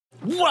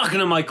Welcome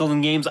to Michael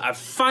and Games. I've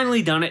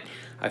finally done it.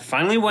 I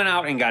finally went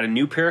out and got a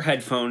new pair of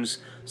headphones.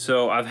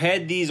 So I've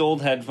had these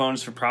old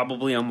headphones for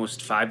probably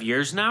almost 5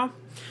 years now.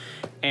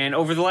 And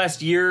over the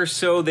last year or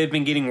so, they've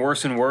been getting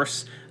worse and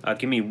worse.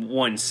 Give me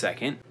 1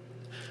 second.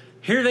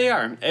 Here they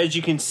are. As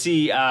you can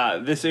see,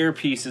 this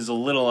earpiece is a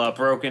little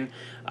broken.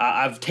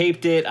 I've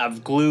taped it,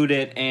 I've glued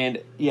it, and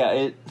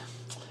yeah,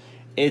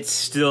 it's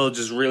still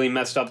just really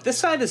messed up. This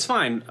side is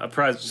fine,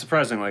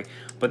 surprisingly.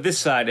 But this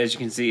side, as you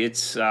can see,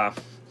 it's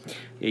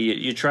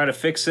you try to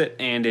fix it,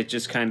 and it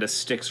just kind of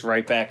sticks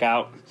right back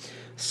out.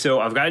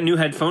 So I've got new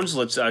headphones.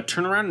 Let's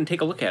turn around and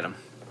take a look at them.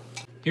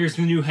 Here's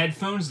the new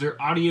headphones.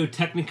 They're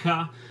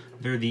audio-technica.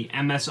 They're the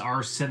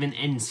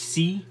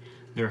MSR7NC.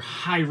 They're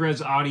high-res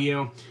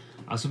audio.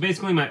 So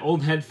basically, my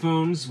old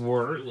headphones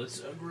were, let's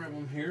grab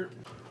them here.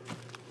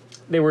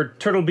 They were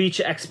Turtle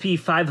Beach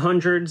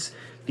XP500s.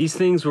 These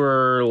things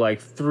were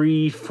like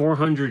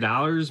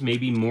 $300–400,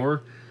 maybe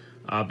more,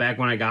 back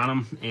when I got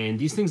them. And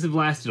these things have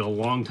lasted a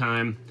long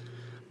time.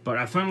 But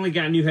I finally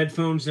got new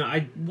headphones. Now,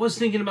 I was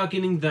thinking about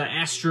getting the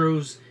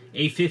Astros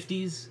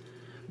A50s.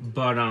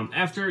 But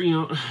after,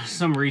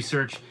 some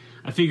research,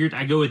 I figured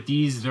I'd go with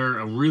these. They're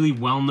a really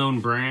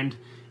well-known brand.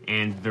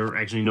 And they're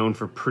actually known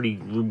for pretty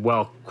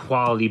well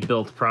quality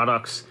built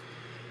products.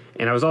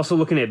 And I was also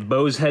looking at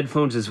Bose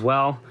headphones as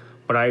well.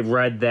 But I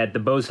read that the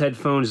Bose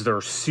headphones,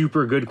 they're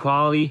super good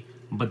quality,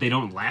 but they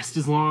don't last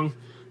as long.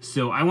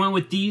 So I went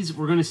with these.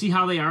 We're going to see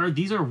how they are.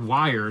 These are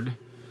wired,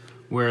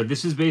 where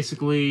this is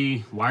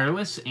basically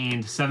wireless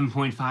and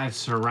 7.5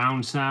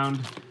 surround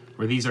sound,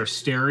 where these are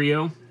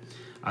stereo.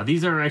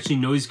 These are actually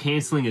noise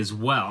canceling as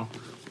well.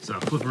 So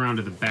I'll flip around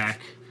to the back,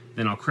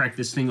 then I'll crack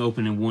this thing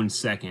open in 1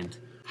 second.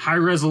 High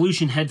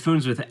resolution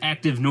headphones with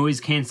active noise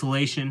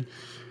cancellation.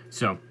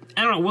 So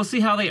I don't know, we'll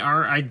see how they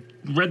are. I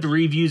read the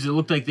reviews, it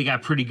looked like they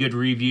got pretty good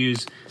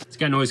reviews. It's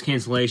got noise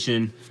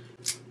cancellation.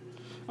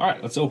 All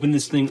right, let's open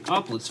this thing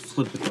up. Let's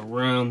flip it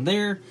around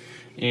there.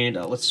 And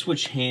let's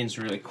switch hands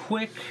really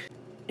quick.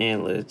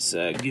 And let's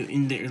get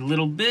in there a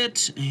little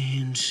bit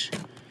and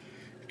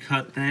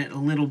cut that a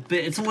little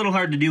bit. It's a little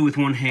hard to do with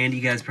one hand,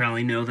 you guys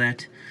probably know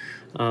that.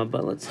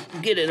 But let's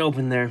get it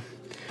open there.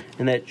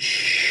 And that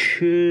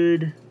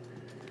should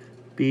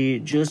be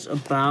just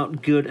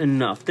about good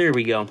enough. There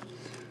we go.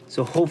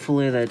 So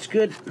hopefully that's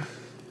good.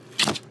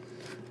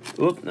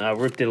 Oop, I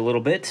ripped it a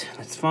little bit.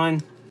 That's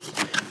fine.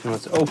 Now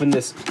let's open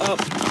this up.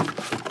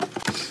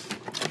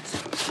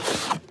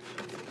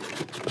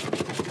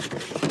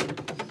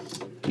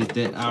 Get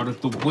that out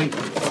of the way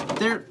right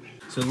there.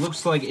 So it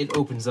looks like it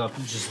opens up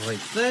just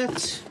like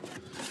that.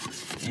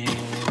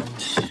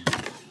 And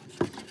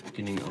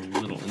getting a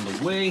little in the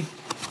way.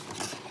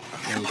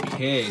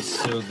 Okay,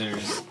 so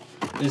there's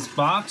this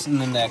box and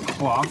then that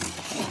cloth.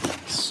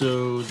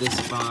 So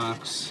this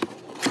box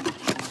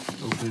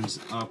opens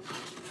up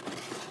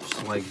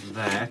just like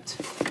that.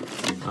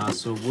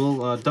 So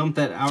we'll dump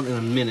that out in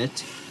a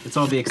minute. It's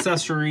all the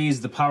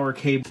accessories, the power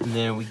cable, and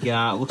then we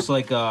got, looks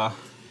like kind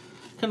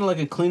of like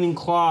a cleaning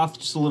cloth,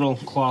 just a little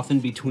cloth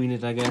in between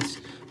it, I guess.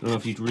 I don't know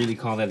if you'd really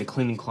call that a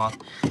cleaning cloth.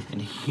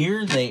 And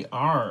here they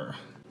are.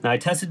 Now, I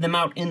tested them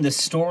out in the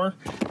store.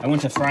 I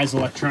went to Fry's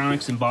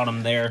Electronics and bought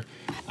them there.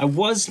 I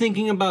was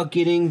thinking about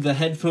getting the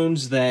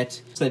headphones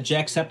that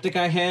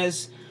Jacksepticeye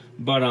has,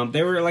 but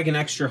they were like an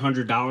extra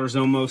 $100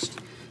 almost.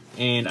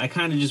 And I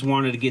kind of just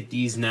wanted to get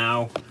these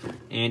now.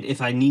 And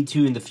if I need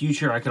to in the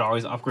future, I could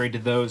always upgrade to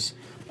those.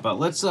 But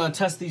let's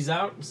test these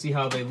out and see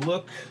how they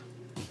look.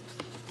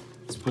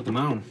 Let's put them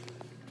on.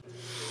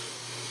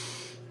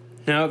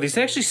 Now, these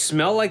actually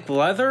smell like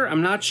leather.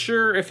 I'm not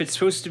sure if it's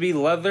supposed to be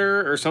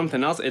leather or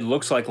something else. It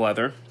looks like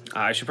leather.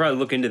 I should probably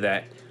look into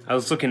that. I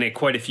was looking at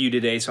quite a few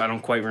today, so I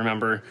don't quite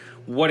remember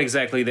what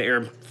exactly the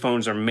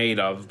earphones are made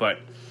of, but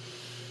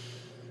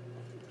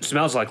it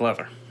smells like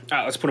leather. All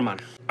right, let's put them on.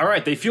 All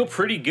right, they feel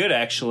pretty good,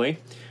 actually.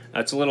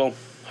 It's a little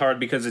hard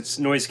because it's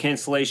noise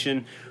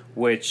cancellation,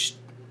 which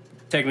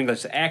technically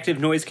is active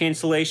noise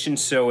cancellation,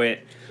 so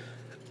it...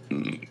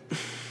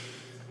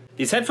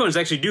 These headphones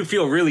actually do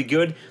feel really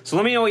good, so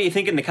let me know what you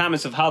think in the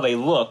comments of how they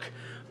look.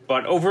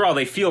 But overall,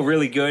 they feel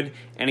really good,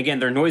 and again,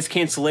 they're noise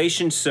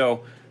cancellation,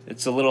 so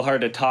it's a little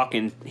hard to talk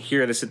and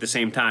hear this at the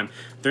same time.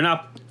 They're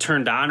not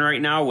turned on right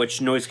now,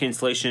 which noise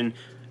cancellation,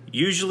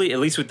 usually, at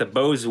least with the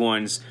Bose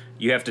ones,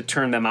 you have to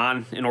turn them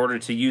on in order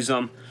to use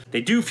them.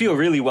 They do feel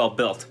really well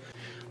built.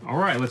 All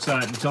right, let's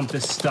dump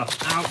this stuff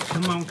out.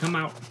 Come on, come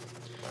out.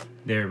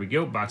 There we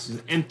go, box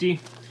is empty.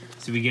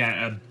 So we got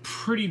a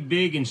pretty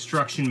big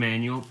instruction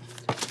manual.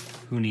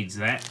 Who needs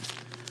that?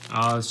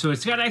 So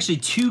it's got actually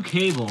 2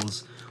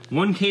 cables.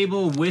 One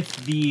cable with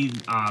the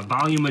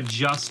volume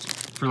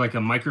adjust for like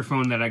a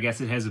microphone that I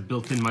guess it has a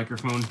built-in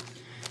microphone.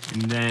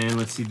 And then,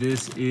 let's see,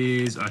 this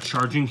is a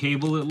charging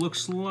cable, it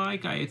looks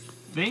like, I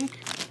think.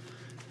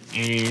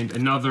 And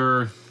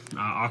another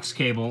aux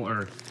cable,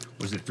 or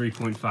was it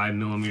 3.5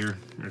 millimeter,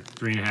 or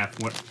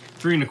 3.5, what,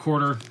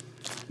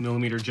 3.25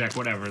 millimeter jack,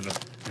 whatever the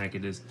heck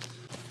it is.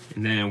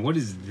 And then, what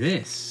is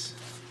this?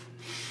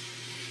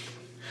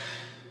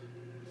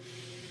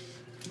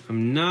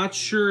 I'm not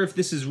sure if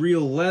this is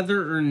real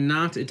leather or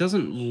not. It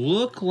doesn't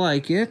look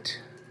like it,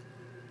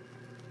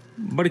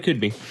 but it could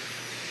be.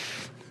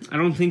 I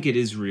don't think it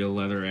is real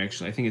leather,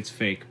 actually. I think it's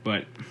fake,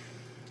 but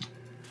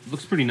it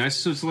looks pretty nice.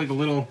 So it's like a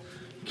little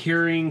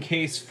carrying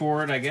case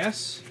for it, I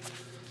guess.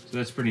 So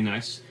that's pretty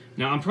nice.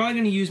 Now, I'm probably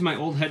going to use my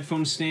old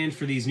headphone stand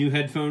for these new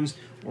headphones,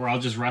 or I'll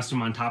just rest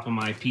them on top of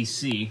my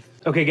PC.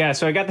 Okay, guys,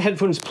 so I got the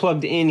headphones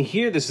plugged in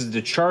here. This is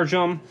to charge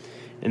them,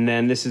 and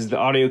then this is the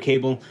audio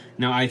cable.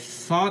 Now, I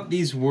thought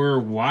these were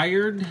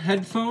wired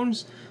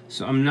headphones,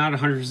 so I'm not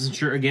 100%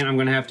 sure. Again, I'm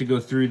going to have to go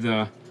through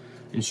the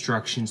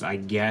instructions, I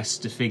guess,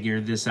 to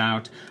figure this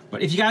out.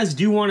 But if you guys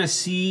do want to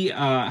see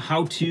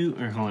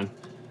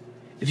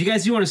if you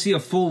guys do want to see a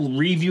full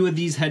review of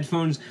these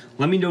headphones,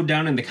 let me know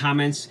down in the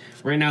comments.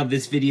 Right now,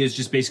 this video is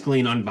just basically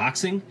an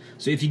unboxing.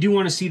 So if you do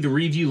want to see the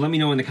review, let me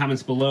know in the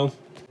comments below.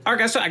 All right,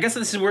 guys, so I guess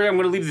this is where I'm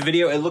going to leave the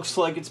video. It looks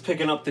like it's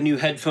picking up the new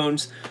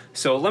headphones.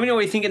 So let me know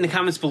what you think in the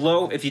comments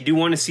below. If you do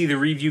want to see the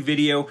review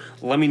video,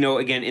 let me know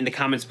again in the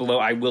comments below.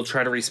 I will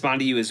try to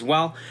respond to you as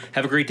well.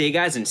 Have a great day,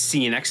 guys, and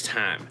see you next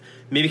time.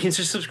 Maybe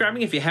consider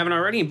subscribing if you haven't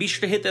already, and be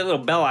sure to hit that little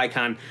bell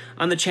icon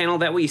on the channel.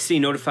 That way you stay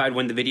notified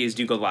when the videos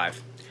do go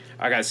live.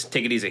 All right, guys,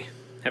 take it easy.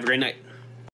 Have a great night.